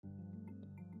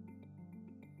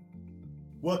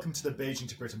Welcome to the Beijing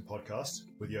to Britain podcast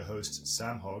with your hosts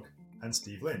Sam Hogg and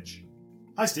Steve Lynch.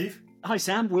 Hi, Steve. Hi,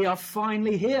 Sam. We are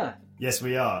finally here. Yes,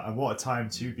 we are. And what a time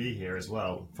to be here as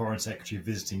well. Foreign Secretary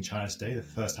visiting China today, the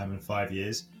first time in 5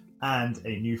 years, and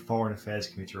a new Foreign Affairs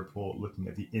Committee report looking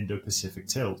at the Indo-Pacific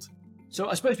tilt. So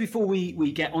I suppose before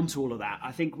we get onto all of that,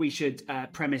 I think we should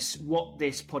premise what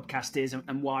this podcast is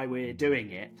and why we're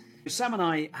doing it. Sam and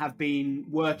I have been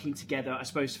working together, I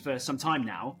suppose, for some time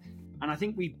now. And I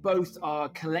think we both are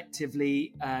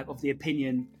collectively of the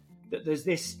opinion that there's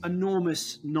this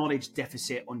enormous knowledge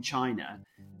deficit on China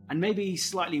and maybe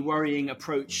slightly worrying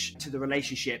approach to the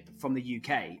relationship from the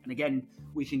UK. And again,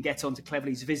 we can get on to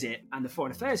Cleverly's visit and the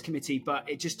Foreign Affairs Committee, but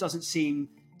it just doesn't seem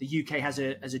the UK has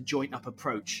a joint-up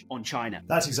approach on China.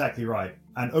 That's exactly right.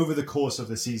 And over the course of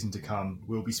the season to come,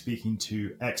 we'll be speaking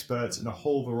to experts in a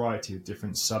whole variety of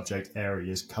different subject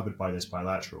areas covered by this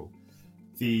bilateral.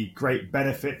 The great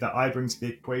benefit that I bring to the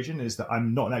equation is that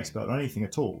I'm not an expert on anything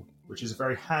at all, which is a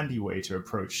very handy way to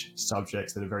approach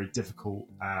subjects that are very difficult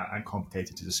and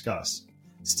complicated to discuss.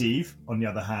 Steve, on the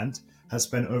other hand, has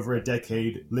spent over a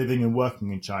decade living and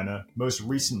working in China, most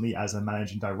recently as the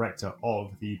managing director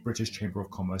of the British Chamber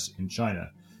of Commerce in China.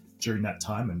 During that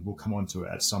time, and we'll come on to it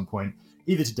at some point,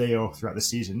 either today or throughout the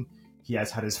season, he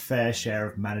has had his fair share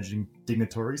of managing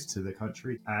dignitaries to the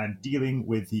country and dealing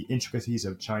with the intricacies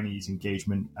of Chinese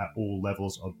engagement at all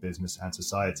levels of business and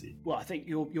society. Well, I think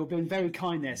you're being very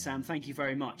kind there, Sam. Thank you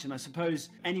very much. And I suppose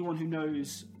anyone who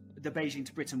knows the Beijing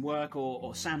to Britain work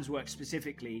or Sam's work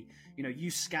specifically, you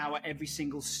scour every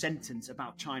single sentence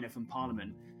about China from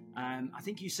Parliament. I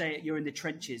think you say you're in the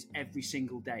trenches every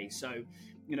single day. So,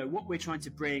 what we're trying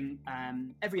to bring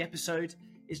every episode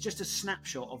is just a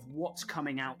snapshot of what's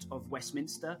coming out of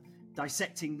Westminster,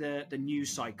 dissecting the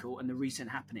news cycle and the recent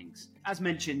happenings. As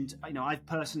mentioned, I've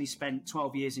personally spent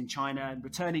 12 years in China and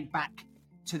returning back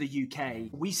to the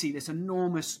UK, we see this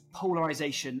enormous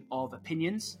polarization of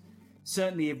opinions.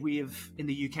 Certainly if we have in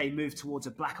the UK moved towards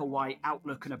a black or white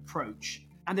outlook and approach,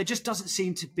 and there just doesn't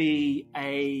seem to be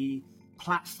a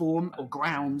platform or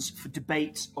grounds for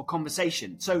debate or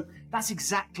conversation. So that's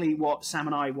exactly what Sam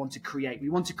and I want to create. We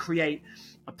want to create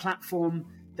a platform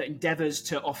that endeavours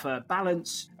to offer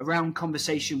balance around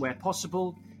conversation where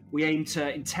possible. We aim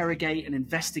to interrogate and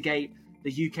investigate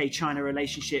the UK-China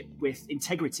relationship with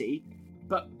integrity,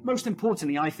 but most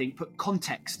importantly, I think, put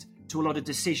context to a lot of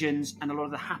decisions and a lot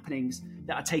of the happenings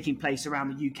that are taking place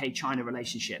around the UK-China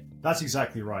relationship. That's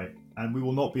exactly right. And we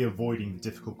will not be avoiding the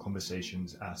difficult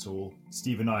conversations at all.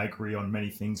 Steve and I agree on many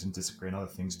things and disagree on other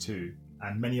things too.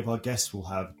 And many of our guests will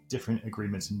have different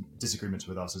agreements and disagreements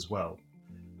with us as well.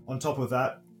 On top of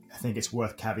that, I think it's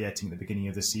worth caveating at the beginning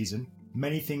of the season.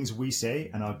 Many things we say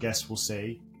and our guests will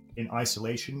say in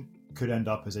isolation could end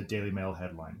up as a Daily Mail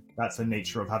headline. That's the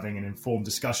nature of having an informed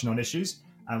discussion on issues,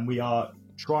 and we are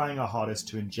trying our hardest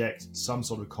to inject some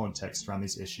sort of context around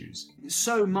these issues.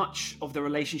 So much of the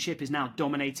relationship is now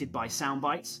dominated by sound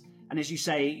bites. And as you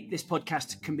say, this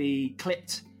podcast can be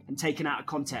clipped and taken out of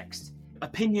context.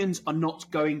 Opinions are not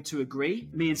going to agree.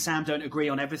 Me and Sam don't agree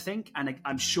on everything. And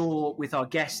I'm sure with our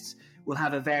guests, we'll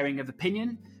have a varying of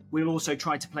opinion. We'll also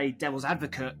try to play devil's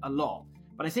advocate a lot.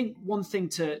 But I think one thing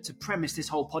to premise this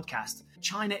whole podcast,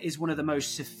 China is one of the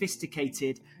most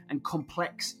sophisticated and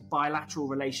complex bilateral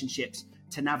relationships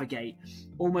to navigate.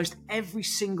 Almost every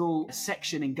single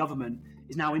section in government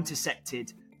is now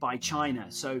intersected by China.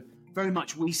 So very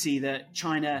much we see that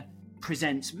China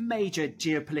presents major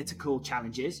geopolitical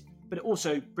challenges, but it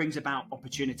also brings about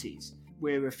opportunities.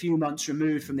 We're a few months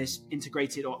removed from this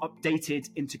integrated or updated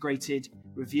integrated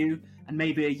review and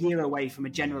maybe a year away from a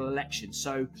general election.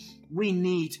 So we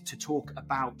need to talk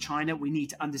about China. We need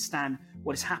to understand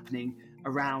what is happening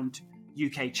around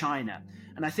UK-China.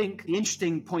 And I think the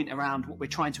interesting point around what we're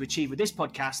trying to achieve with this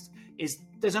podcast is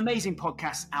there's amazing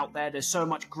podcasts out there. There's so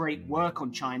much great work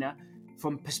on China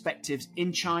from perspectives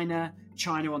in China,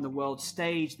 China on the world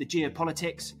stage, the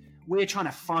geopolitics. We're trying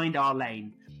to find our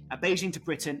lane. At Beijing to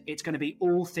Britain, it's going to be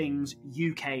all things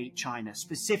UK-China,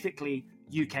 specifically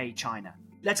UK-China.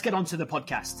 Let's get on to the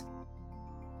podcast.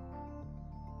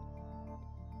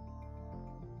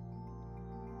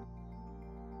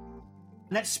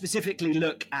 Let's specifically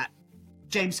look at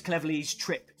James Cleverly's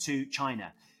trip to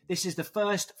China. This is the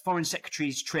first Foreign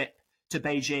Secretary's trip to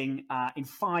Beijing in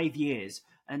 5 years,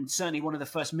 and certainly one of the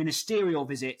first ministerial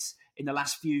visits in the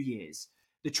last few years.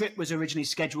 The trip was originally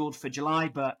scheduled for July,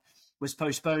 but was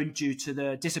postponed due to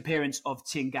the disappearance of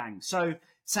Tiangang. So,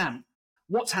 Sam,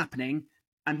 what's happening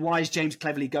and why is James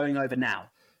Cleverly going over now?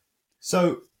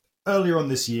 So, earlier on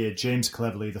this year, James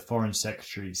Cleverly, the Foreign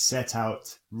Secretary, set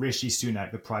out Rishi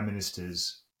Sunak, the Prime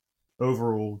Minister's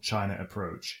overall China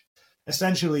approach.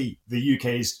 Essentially, the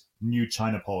UK's new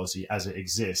China policy as it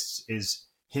exists is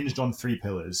hinged on three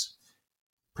pillars: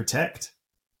 protect,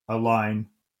 align,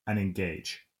 and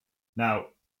engage. Now,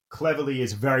 Cleverly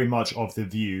is very much of the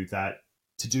view that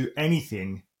to do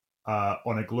anything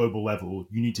on a global level,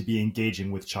 you need to be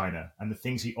engaging with China. And the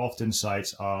things he often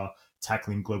cites are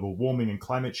tackling global warming and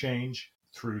climate change,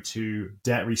 through to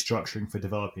debt restructuring for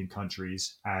developing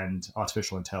countries and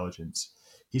artificial intelligence.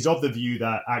 He's of the view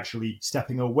that actually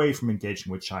stepping away from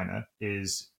engaging with China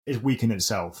is weak in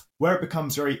itself. Where it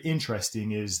becomes very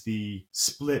interesting is the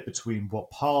split between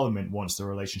what Parliament wants the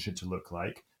relationship to look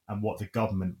like and what the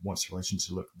government wants the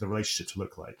relationship to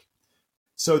look like.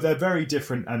 So they're very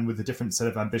different and with a different set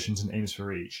of ambitions and aims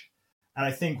for each. And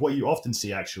I think what you often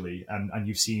see actually, and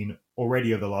you've seen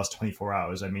already over the last 24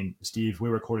 hours, I mean, Steve,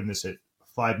 we're recording this at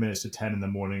 5 minutes to 10 in the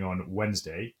morning on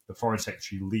Wednesday. The Foreign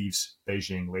Secretary leaves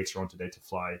Beijing later on today to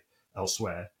fly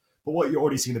elsewhere. But what you're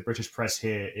already seeing in the British press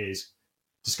here is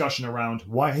discussion around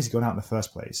why has he gone out in the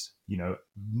first place? You know,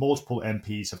 multiple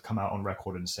MPs have come out on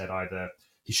record and said either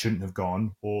he shouldn't have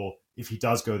gone, or if he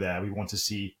does go there, we want to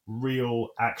see real,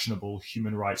 actionable,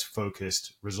 human rights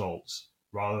focused results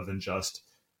rather than just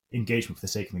engagement for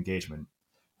the sake of engagement.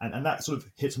 And that sort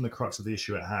of hits on the crux of the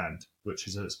issue at hand, which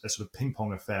is a sort of ping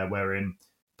pong affair wherein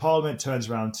Parliament turns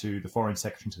around to the Foreign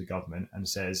Secretary and to the government and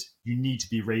says, you need to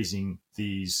be raising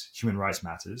these human rights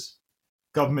matters.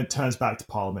 Government turns back to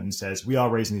Parliament and says, we are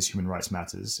raising these human rights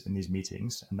matters in these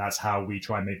meetings. And that's how we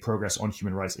try and make progress on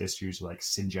human rights issues like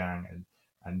Xinjiang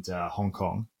and Hong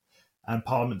Kong. And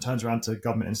Parliament turns around to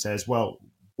government and says, well,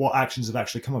 what actions have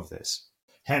actually come of this?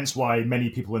 Hence why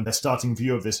many people in their starting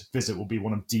view of this visit will be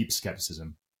one of deep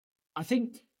skepticism. I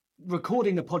think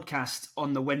recording the podcast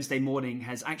on the Wednesday morning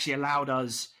has actually allowed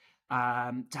us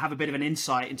to have a bit of an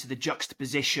insight into the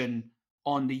juxtaposition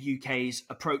on the UK's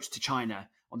approach to China.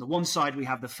 On the one side, we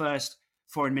have the first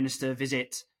foreign minister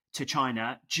visit to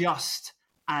China, just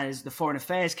as the Foreign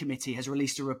Affairs Committee has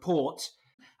released a report.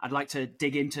 I'd like to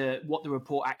dig into what the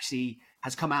report actually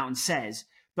has come out and says.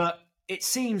 But it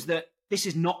seems that this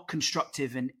is not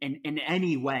constructive in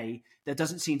any way. There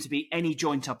doesn't seem to be any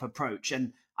joint up approach.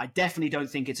 And I definitely don't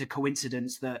think it's a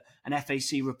coincidence that an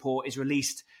FAC report is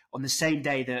released on the same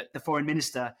day that the foreign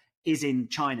minister is in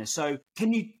China. So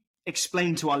can you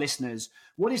explain to our listeners,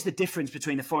 what is the difference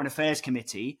between the Foreign Affairs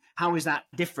Committee? How is that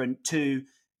different to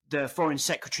the Foreign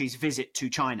Secretary's visit to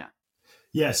China?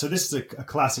 Yeah, so this is a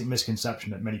classic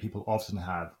misconception that many people often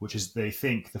have, which is they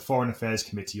think the Foreign Affairs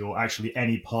Committee, or actually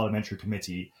any parliamentary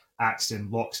committee, acts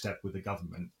in lockstep with the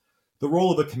government. The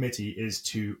role of a committee is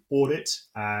to audit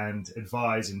and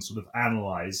advise and sort of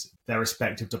analyze their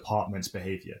respective departments'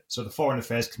 behavior. So the Foreign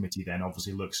Affairs Committee then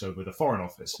obviously looks over the Foreign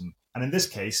Office. And in this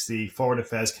case, the Foreign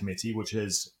Affairs Committee, which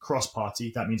is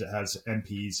cross-party, that means it has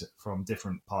MPs from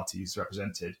different parties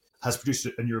represented, has produced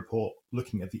a new report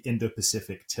looking at the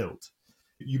Indo-Pacific tilt.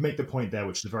 You make the point there,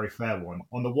 which is a very fair one.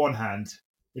 On the one hand,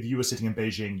 if you were sitting in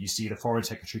Beijing, you see the Foreign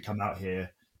Secretary come out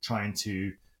here trying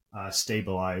to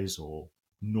stabilize or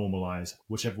normalize,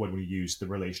 whichever word we use, the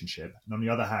relationship. And on the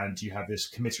other hand, you have this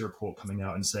committee report coming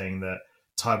out and saying that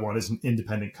Taiwan is an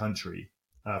independent country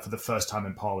for the first time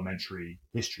in parliamentary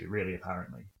history, really,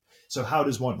 apparently. So how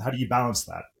do you balance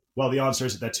that? Well, the answer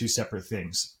is that they're two separate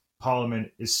things.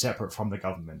 Parliament is separate from the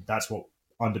government. That's what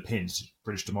underpins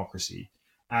British democracy.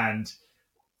 And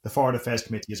the Foreign Affairs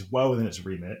Committee is well within its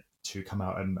remit to come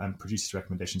out and produce its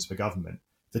recommendations for government.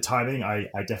 The timing, I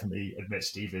definitely admit,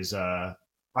 Steve, is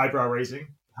eyebrow raising.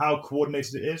 How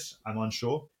coordinated it is, I'm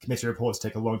unsure. Committee reports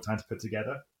take a long time to put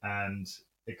together, and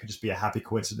it could just be a happy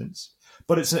coincidence.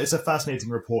 But it's a fascinating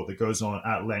report that goes on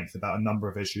at length about a number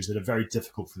of issues that are very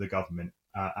difficult for the government,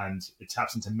 and it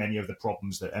taps into many of the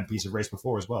problems that MPs have raised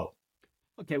before as well.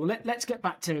 Okay, well, let's get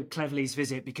back to Cleverly's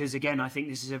visit, because, again, I think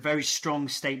this is a very strong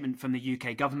statement from the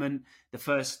UK government, the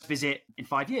first visit in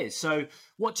 5 years. So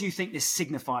what do you think this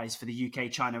signifies for the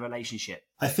UK-China relationship?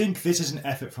 I think this is an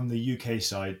effort from the UK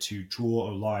side to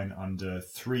draw a line under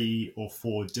 3 or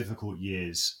 4 difficult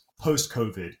years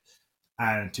post-COVID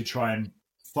and to try and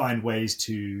find ways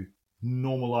to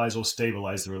normalize or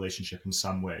stabilize the relationship in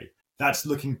some way. That's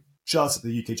looking just at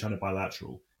the UK-China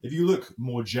bilateral. If you look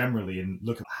more generally and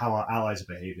look at how our allies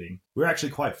are behaving, we're actually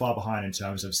quite far behind in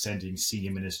terms of sending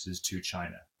senior ministers to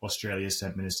China. Australia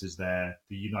sent ministers there.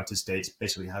 The United States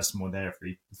basically has someone there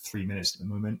every 3 minutes at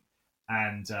the moment.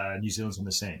 And New Zealand's on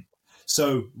the same.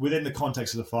 So within the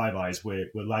context of the Five Eyes,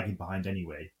 we're lagging behind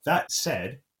anyway. That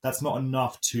said, that's not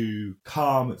enough to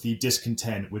calm the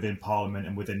discontent within Parliament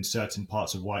and within certain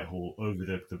parts of Whitehall over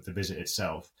the visit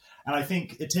itself. And I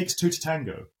think it takes two to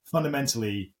tango.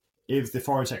 Fundamentally, if the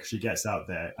foreign secretary gets out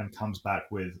there and comes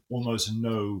back with almost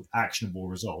no actionable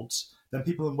results, then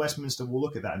people in Westminster will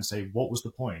look at that and say, what was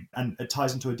the point? And it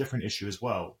ties into a different issue as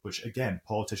well, which again,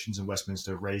 politicians in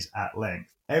Westminster raise at length.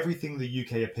 Everything the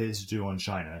UK appears to do on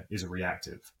China is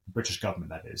reactive. British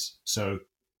government, that is. So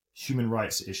human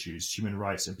rights issues, human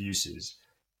rights abuses,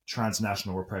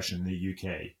 transnational repression in the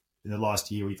UK. In the last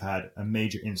year, we've had a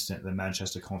major incident at the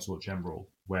Manchester Consulate General,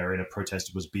 wherein a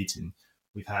protester was beaten.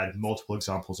 We've had multiple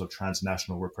examples of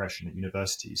transnational repression at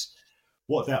universities.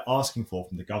 What they're asking for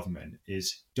from the government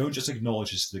is don't just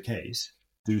acknowledge this is the case,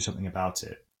 do something about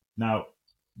it. Now,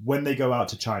 when they go out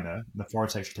to China, the foreign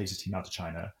secretary takes his team out to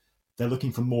China, they're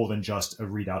looking for more than just a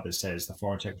readout that says the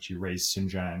foreign secretary raised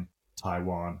Xinjiang,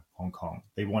 Taiwan, Hong Kong.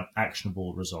 They want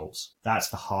actionable results. That's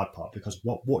the hard part, because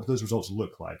what do those results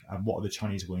look like, and what are the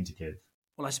Chinese willing to give?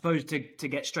 Well, I suppose to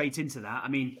get straight into that, I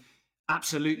mean,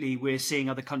 absolutely, we're seeing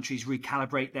other countries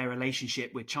recalibrate their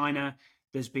relationship with China.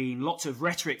 There's been lots of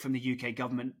rhetoric from the UK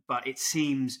government, but it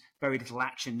seems very little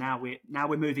action. Now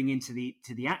we're moving into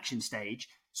the action stage.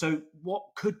 So, what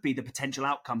could be the potential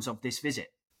outcomes of this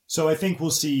visit? So, I think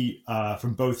we'll see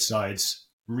from both sides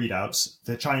readouts.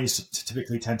 The Chinese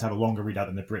typically tend to have a longer readout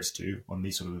than the Brits do on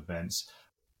these sort of events.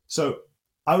 So,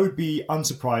 I would be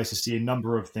unsurprised to see a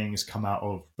number of things come out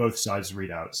of both sides'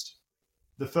 readouts.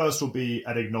 The first will be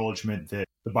an acknowledgement that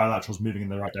the bilateral is moving in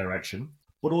the right direction,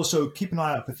 but also keep an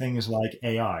eye out for things like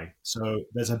AI. So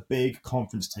there's a big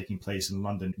conference taking place in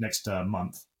London next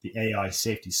month, the AI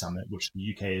Safety Summit, which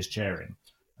the UK is chairing.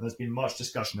 And there's been much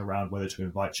discussion around whether to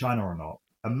invite China or not.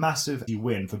 A massive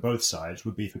win for both sides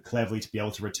would be for Cleverly to be able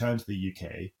to return to the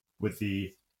UK with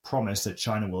the promise that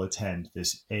China will attend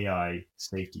this AI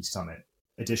Safety Summit.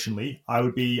 Additionally, I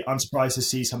would be unsurprised to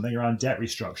see something around debt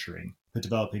restructuring for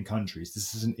developing countries.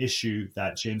 This is an issue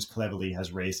that James Cleverly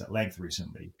has raised at length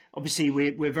recently. Obviously,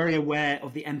 we're very aware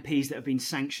of the MPs that have been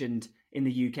sanctioned in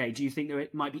the UK. Do you think there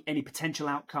might be any potential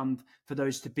outcome for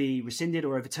those to be rescinded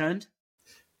or overturned?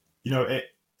 You know,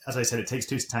 as I said, it takes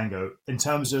two to tango. In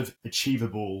terms of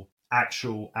achievable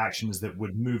actual actions that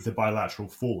would move the bilateral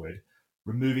forward,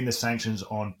 removing the sanctions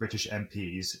on British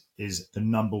MPs is the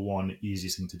number one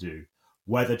easiest thing to do.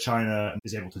 Whether China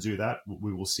is able to do that,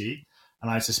 we will see.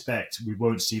 And I suspect we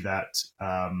won't see that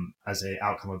as an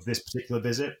outcome of this particular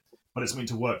visit, but it's something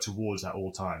to work towards at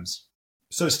all times.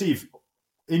 So, Steve,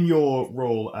 in your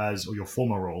role or your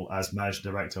former role as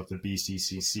Managing Director of the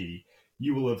BCCC,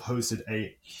 you will have hosted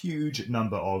a huge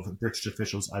number of British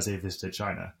officials as they visited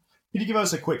China. Can you give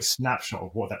us a quick snapshot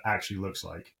of what that actually looks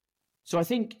like? So I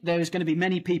think there's going to be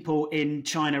many people in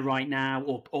China right now,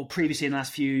 or previously in the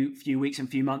last few weeks and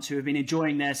few months, who have been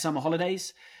enjoying their summer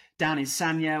holidays down in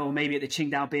Sanya or maybe at the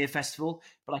Qingdao Beer Festival.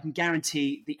 But I can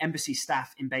guarantee the embassy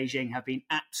staff in Beijing have been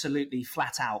absolutely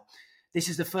flat out. This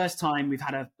is the first time we've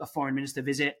had a foreign minister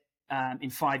visit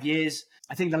in 5 years.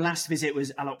 I think the last visit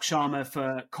was Alok Sharma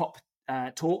for COP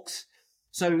talks.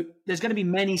 So there's going to be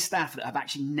many staff that have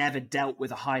actually never dealt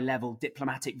with a high-level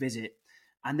diplomatic visit,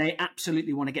 and they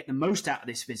absolutely want to get the most out of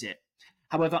this visit.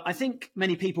 However, I think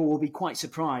many people will be quite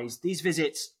surprised. These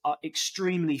visits are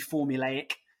extremely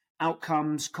formulaic.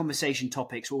 Outcomes, conversation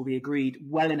topics will be agreed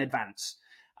well in advance.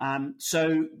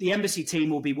 So the embassy team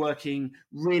will be working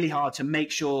really hard to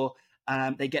make sure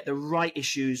they get the right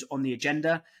issues on the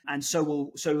agenda, and so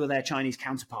will their Chinese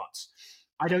counterparts.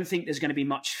 I don't think there's going to be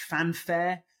much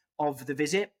fanfare of the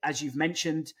visit. As you've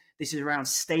mentioned, this is around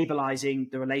stabilizing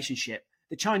the relationship.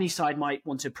 The Chinese side might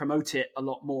want to promote it a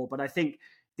lot more, but I think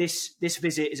this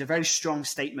visit is a very strong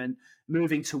statement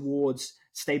moving towards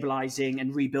stabilizing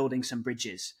and rebuilding some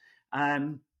bridges.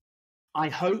 I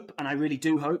hope, and I really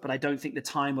do hope, but I don't think the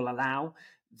time will allow,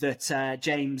 that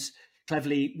James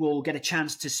Cleverly will get a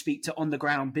chance to speak to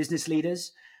on-the-ground business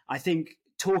leaders. I think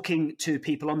talking to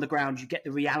people on the ground, you get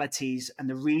the realities and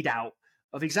the readout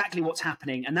of exactly what's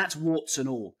happening, and that's warts and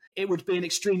all. It would be an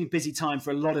extremely busy time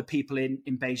for a lot of people in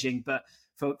Beijing, but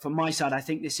from my side, I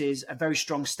think this is a very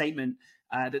strong statement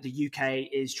that the UK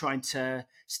is trying to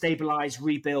stabilize,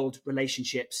 rebuild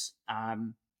relationships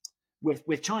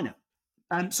with China.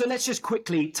 So let's just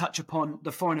quickly touch upon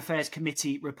the Foreign Affairs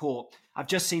Committee report. I've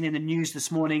just seen in the news this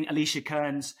morning, Alicia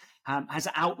Kearns has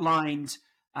outlined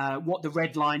what the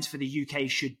red lines for the UK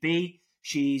should be.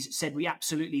 She's said we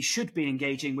absolutely should be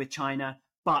engaging with China,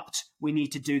 but we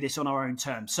need to do this on our own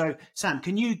terms. So, Sam,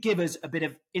 can you give us a bit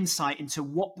of insight into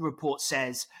what the report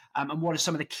says and what are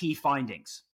some of the key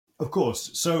findings? Of course.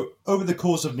 So, over the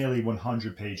course of nearly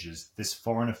 100 pages, this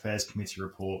Foreign Affairs Committee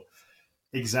report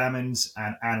examines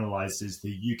and analyzes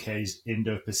the UK's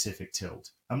Indo-Pacific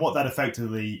tilt. And what that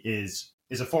effectively is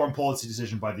is a foreign policy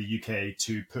decision by the UK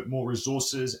to put more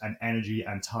resources and energy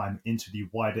and time into the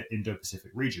wider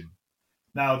Indo-Pacific region.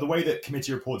 Now, the way that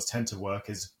committee reports tend to work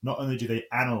is not only do they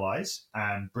analyze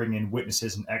and bring in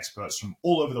witnesses and experts from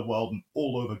all over the world and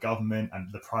all over government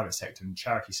and the private sector and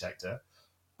charity sector,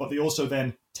 but they also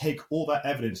then take all that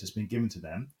evidence that's been given to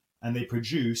them and they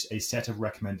produce a set of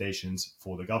recommendations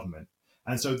for the government.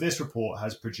 And so this report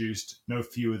has produced no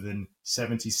fewer than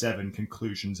 77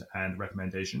 conclusions and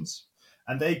recommendations.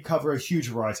 And they cover a huge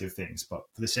variety of things. But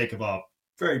for the sake of our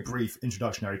very brief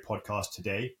introductory podcast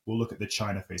today, we'll look at the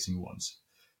China-facing ones.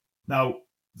 Now,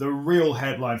 the real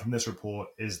headline from this report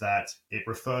is that it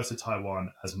refers to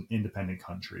Taiwan as an independent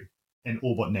country, in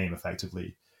all but name,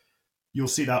 effectively. You'll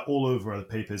see that all over the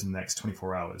papers in the next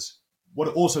 24 hours. What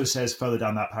it also says further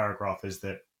down that paragraph is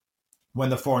that when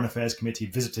the Foreign Affairs Committee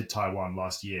visited Taiwan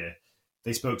last year,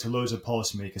 they spoke to loads of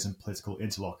policymakers and political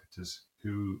interlocutors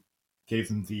who gave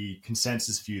them the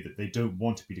consensus view that they don't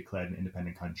want to be declared an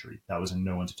independent country. That was in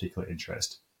no one's particular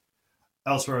interest.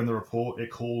 Elsewhere in the report,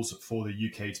 it calls for the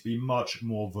UK to be much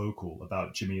more vocal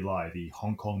about Jimmy Lai, the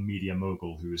Hong Kong media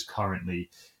mogul who is currently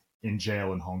in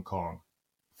jail in Hong Kong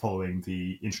following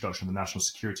the introduction of the national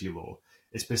security law.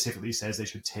 It specifically says they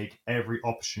should take every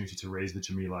opportunity to raise the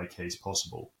Jimmy Lai case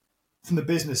possible. From the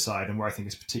business side, and where I think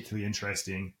is particularly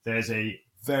interesting, there's a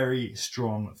very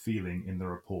strong feeling in the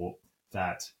report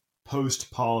that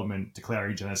post-Parliament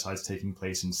declaring genocides taking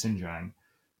place in Xinjiang,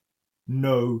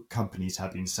 no companies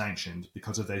have been sanctioned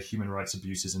because of their human rights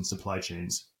abuses in supply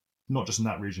chains, not just in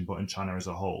that region, but in China as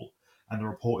a whole. And the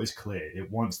report is clear.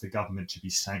 It wants the government to be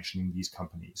sanctioning these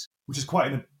companies, which is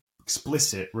quite an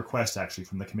explicit request, actually,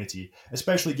 from the committee,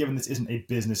 especially given this isn't a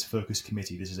business-focused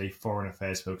committee. This is a foreign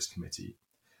affairs-focused committee.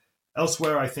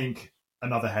 Elsewhere, I think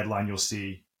another headline you'll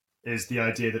see is the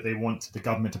idea that they want the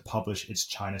government to publish its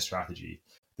China strategy.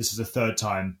 This is the third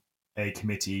time a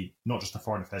committee, not just the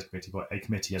Foreign Affairs Committee, but a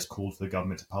committee has called for the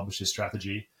government to publish this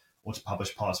strategy or to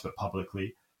publish parts of it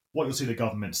publicly. What you'll see the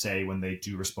government say when they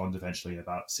do respond eventually in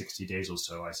about 60 days or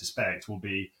so, I suspect, will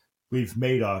be, we've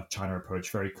made our China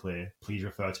approach very clear. Please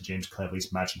refer to James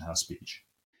Cleverly's Mansion House speech.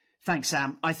 Thanks,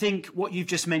 Sam. I think what you've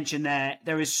just mentioned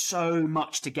there is so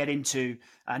much to get into,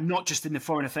 not just in the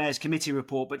Foreign Affairs Committee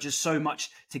report, but just so much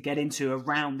to get into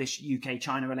around this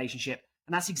UK-China relationship.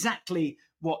 And that's exactly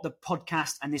what the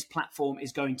podcast and this platform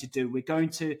is going to do. We're going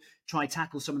to try and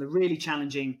tackle some of the really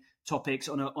challenging topics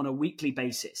on a weekly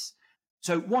basis.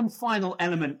 So one final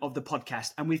element of the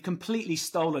podcast, and we've completely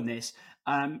stolen this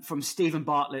from Stephen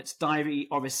Bartlett's Diary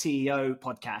of a CEO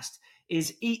podcast,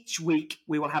 is each week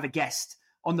we will have a guest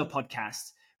on the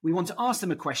podcast. We want to ask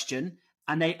them a question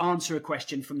and they answer a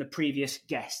question from the previous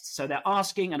guest. So they're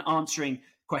asking and answering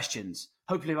questions.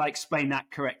 Hopefully I explained that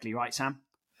correctly, right, Sam?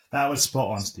 That was spot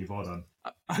on, Steve. Well done.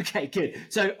 Okay, good.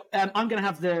 So I'm going to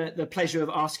have the pleasure of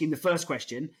asking the first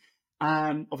question,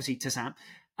 obviously to Sam.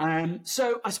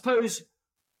 So I suppose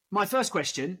my first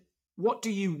question, what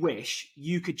do you wish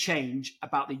you could change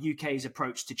about the UK's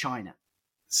approach to China?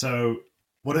 So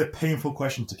what a painful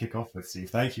question to kick off with,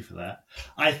 Steve. Thank you for that.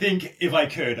 I think if I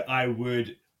could, I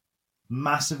would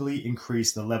massively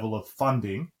increase the level of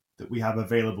funding that we have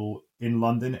available in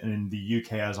London and in the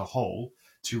UK as a whole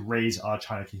to raise our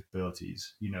China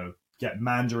capabilities. You know, get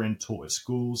Mandarin taught at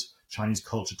schools, Chinese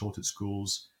culture taught at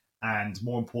schools, and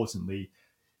more importantly,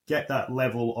 get that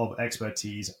level of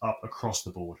expertise up across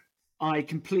the board. I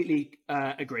completely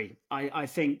agree. I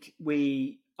think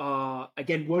we are,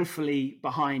 again, woefully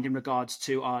behind in regards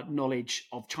to our knowledge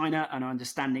of China and our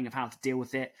understanding of how to deal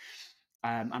with it.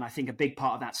 And I think a big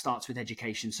part of that starts with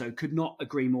education. So could not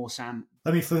agree more, Sam.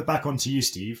 Let me flip it back onto you,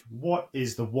 Steve. What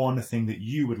is the one thing that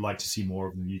you would like to see more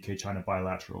of in the UK-China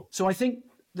bilateral? So I think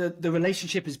the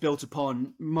relationship is built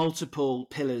upon multiple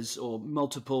pillars or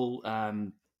multiple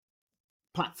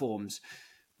platforms: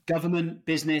 government,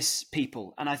 business,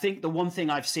 people. And I think the one thing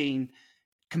I've seen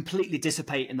completely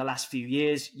dissipate in the last few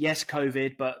years, yes,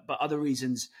 COVID, but other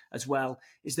reasons as well,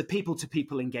 is the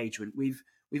people-to-people engagement. We've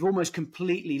almost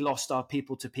completely lost our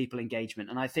people-to-people engagement.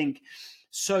 And I think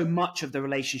so much of the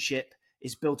relationship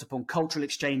is built upon cultural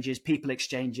exchanges, people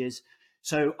exchanges.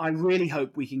 So I really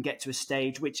hope we can get to a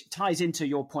stage which ties into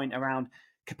your point around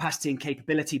capacity and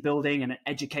capability building and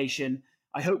education.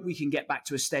 I hope we can get back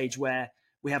to a stage where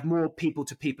we have more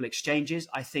people-to-people exchanges.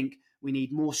 I think we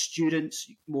need more students,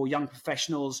 more young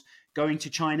professionals going to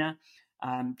China.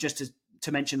 Just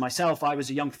to mention myself, I was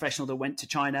a young professional that went to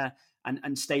China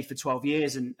and stayed for 12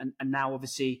 years and now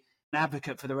obviously an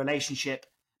advocate for the relationship.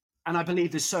 And I believe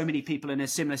there's so many people in a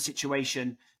similar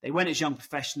situation. They went as young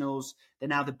professionals. They're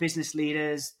now the business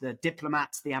leaders, the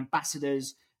diplomats, the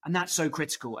ambassadors, and that's so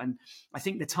critical. And I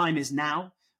think the time is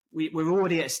now. we're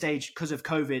already at a stage because of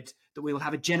COVID that we will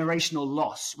have a generational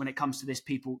loss when it comes to this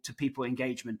people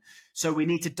engagement. So we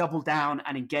need to double down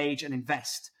and engage and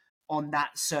invest on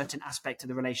that certain aspect of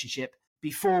the relationship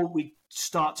before we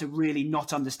start to really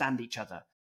not understand each other.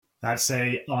 That's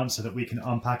a answer that we can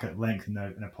unpack at length in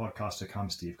a podcast to come,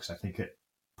 Steve, because I think it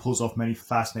pulls off many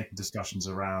fascinating discussions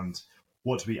around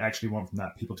what do we actually want from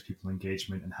that people-to-people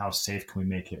engagement and how safe can we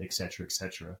make it, et cetera, et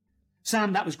cetera.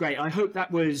 Sam, that was great. I hope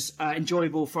that was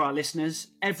enjoyable for our listeners.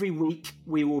 Every week,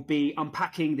 we will be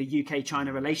unpacking the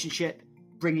UK-China relationship,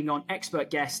 bringing on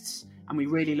expert guests, and we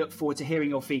really look forward to hearing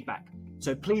your feedback.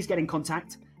 So please get in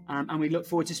contact, and we look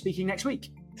forward to speaking next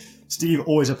week. Steve,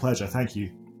 always a pleasure. Thank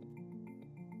you.